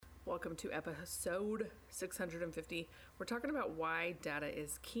Welcome to episode 650. We're talking about why data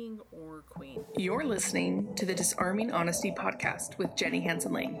is king or queen. You're listening to the Disarming Honesty podcast with Jenny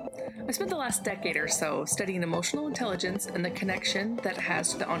Hansen-Lane. I spent the last decade or so studying emotional intelligence and the connection that it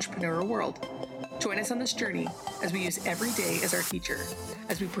has to the entrepreneurial world. Join us on this journey as we use every day as our teacher,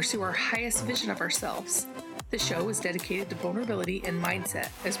 as we pursue our highest vision of ourselves. The show is dedicated to vulnerability and mindset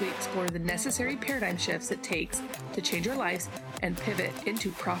as we explore the necessary paradigm shifts it takes to change our lives and pivot into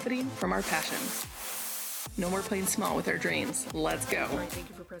profiting from our passions. No more playing small with our dreams. Let's go. All right, thank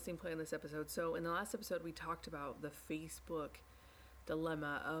you for pressing play on this episode. So in the last episode, we talked about the Facebook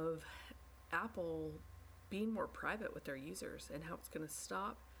dilemma of Apple being more private with their users and how it's going to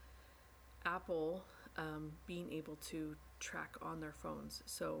stop Apple being able to track on their phones.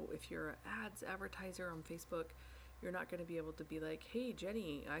 So if you're an ads advertiser on Facebook, you're not going to be able to be like, hey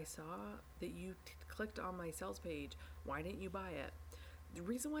Jenny, I saw that you clicked on my sales page, why didn't you buy it? The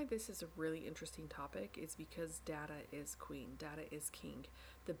reason why this is a really interesting topic is because data is queen, data is king.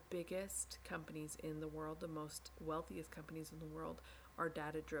 The biggest companies in the world, the most wealthiest companies in the world are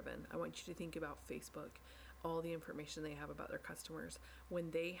data driven. I want you to think about Facebook, all the information they have about their customers.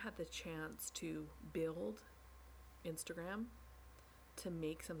 When they had the chance to build Instagram to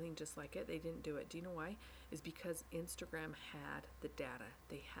make something just like it, they didn't do it. Do you know why? Is because Instagram had the data,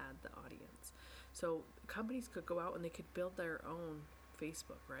 they had the audience. So companies could go out and they could build their own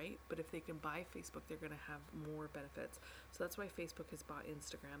Facebook, right? But if they can buy Facebook, they're going to have more benefits. So that's why Facebook has bought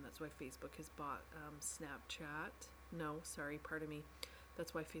Instagram. That's why Facebook has bought Snapchat. No, sorry, pardon me.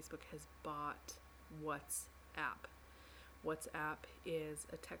 That's why Facebook has bought WhatsApp. WhatsApp is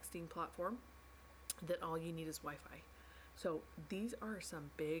a texting platform that all you need is Wi-Fi. So these are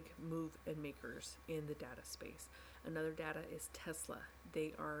some big move and makers in the data space. Another data is Tesla.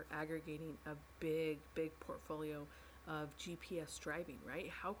 They are aggregating a big portfolio of GPS driving, right?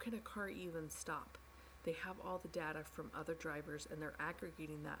 How can a car even stop? They have all the data from other drivers and they're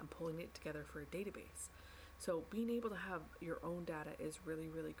aggregating that and pulling it together for a database. So being able to have your own data is really,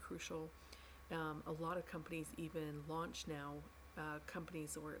 really crucial. A lot of companies even launch now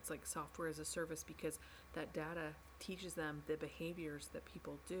companies where it's like software as a service because that data teaches them the behaviors that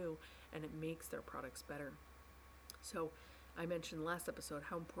people do and it makes their products better. So I mentioned last episode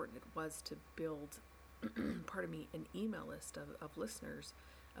how important it was to build an email list of listeners,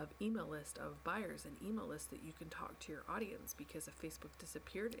 email list of buyers, an email list that you can talk to your audience, because if Facebook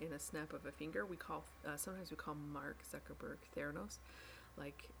disappeared in a snap of a finger, sometimes we call Mark Zuckerberg Theranos,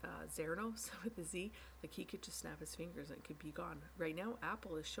 like Zeranos with a Z, like he could just snap his fingers and it could be gone. Right now,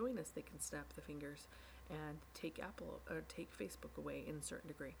 Apple is showing us they can snap the fingers and take Facebook away in a certain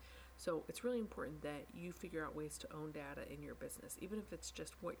degree. So it's really important that you figure out ways to own data in your business, even if it's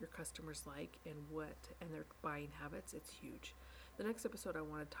just what your customers like and their buying habits. It's huge. The next episode, I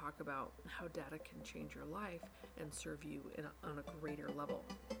want to talk about how data can change your life and serve you on a greater level.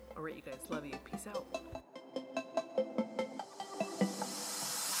 All right, you guys, love you. Peace out.